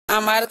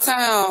I'm out of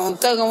town,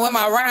 thuggin' with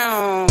my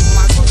round.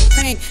 My coochie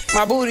pink,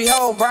 my booty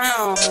hole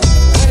brown.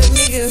 Where the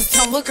niggas,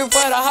 I'm looking for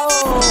the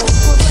hoe.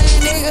 Quit playing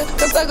nigga,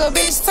 cause suck a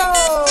bitch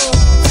toe.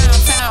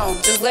 Downtown,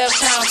 just left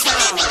town.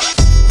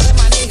 Let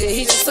my nigga,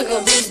 he just took a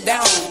bitch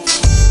down.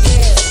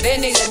 Yeah, that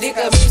nigga dick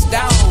a bitch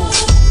down.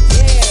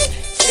 Yeah,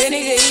 that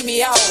nigga eat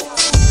me out.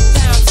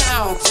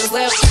 Downtown, just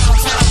left town.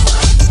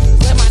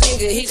 Let my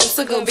nigga, he just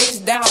took a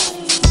bitch down.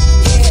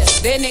 Yeah,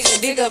 that nigga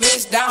dick a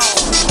bitch down.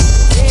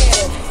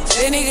 Yeah.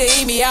 That nigga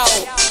eat me out.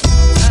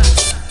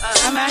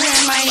 I'm out here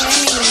in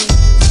Miami,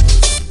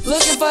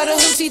 looking for the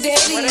hoochie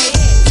daddy.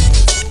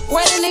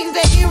 Where the niggas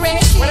that get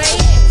ratchet?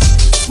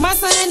 My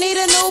son need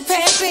a new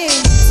pappy.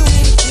 Too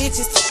many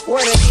bitches,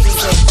 where the niggas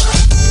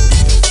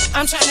at?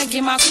 I'm tryna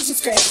get my coochie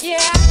straight. Yeah.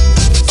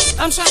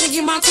 I'm tryna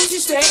get my coochie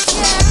straight.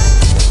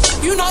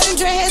 Yeah. You know them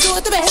dreadheads do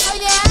it the best. Oh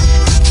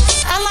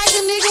yeah. I like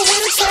a nigga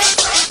with a check.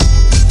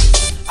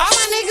 All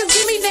my niggas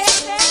give me that.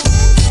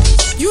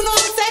 You know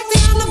I'm sexy,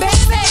 I'm the best.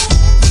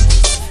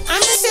 I'm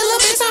just a little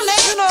bitch, I'm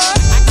that, you know.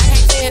 I can't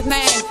say his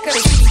name, cause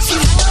he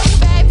cheap.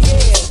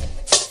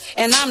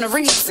 Yeah. And I'm the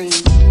reason.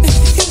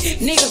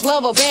 Niggas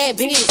love a bad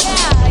bitch.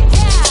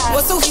 Yeah.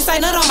 What Suki say,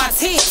 nut on my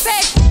tits.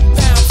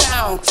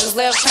 Downtown, just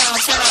left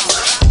town.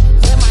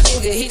 Let my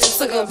nigga, he just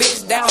took a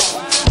bitch down.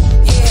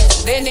 Yeah,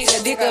 that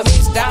nigga dick a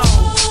bitch down.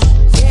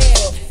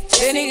 Yeah,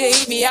 that nigga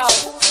eat me out.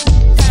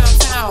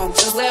 Downtown,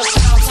 just left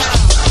town.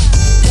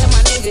 Let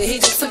my nigga, he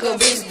just took a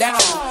bitch down.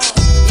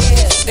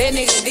 Yeah, that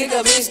nigga dick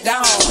a bitch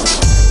down.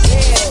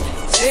 Yeah,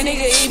 that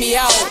nigga eat me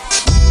out.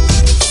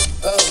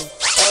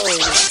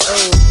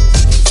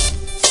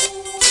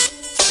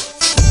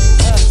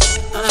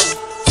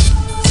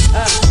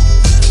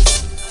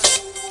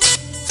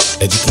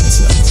 Educate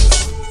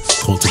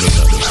yourself. Cultivate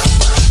others.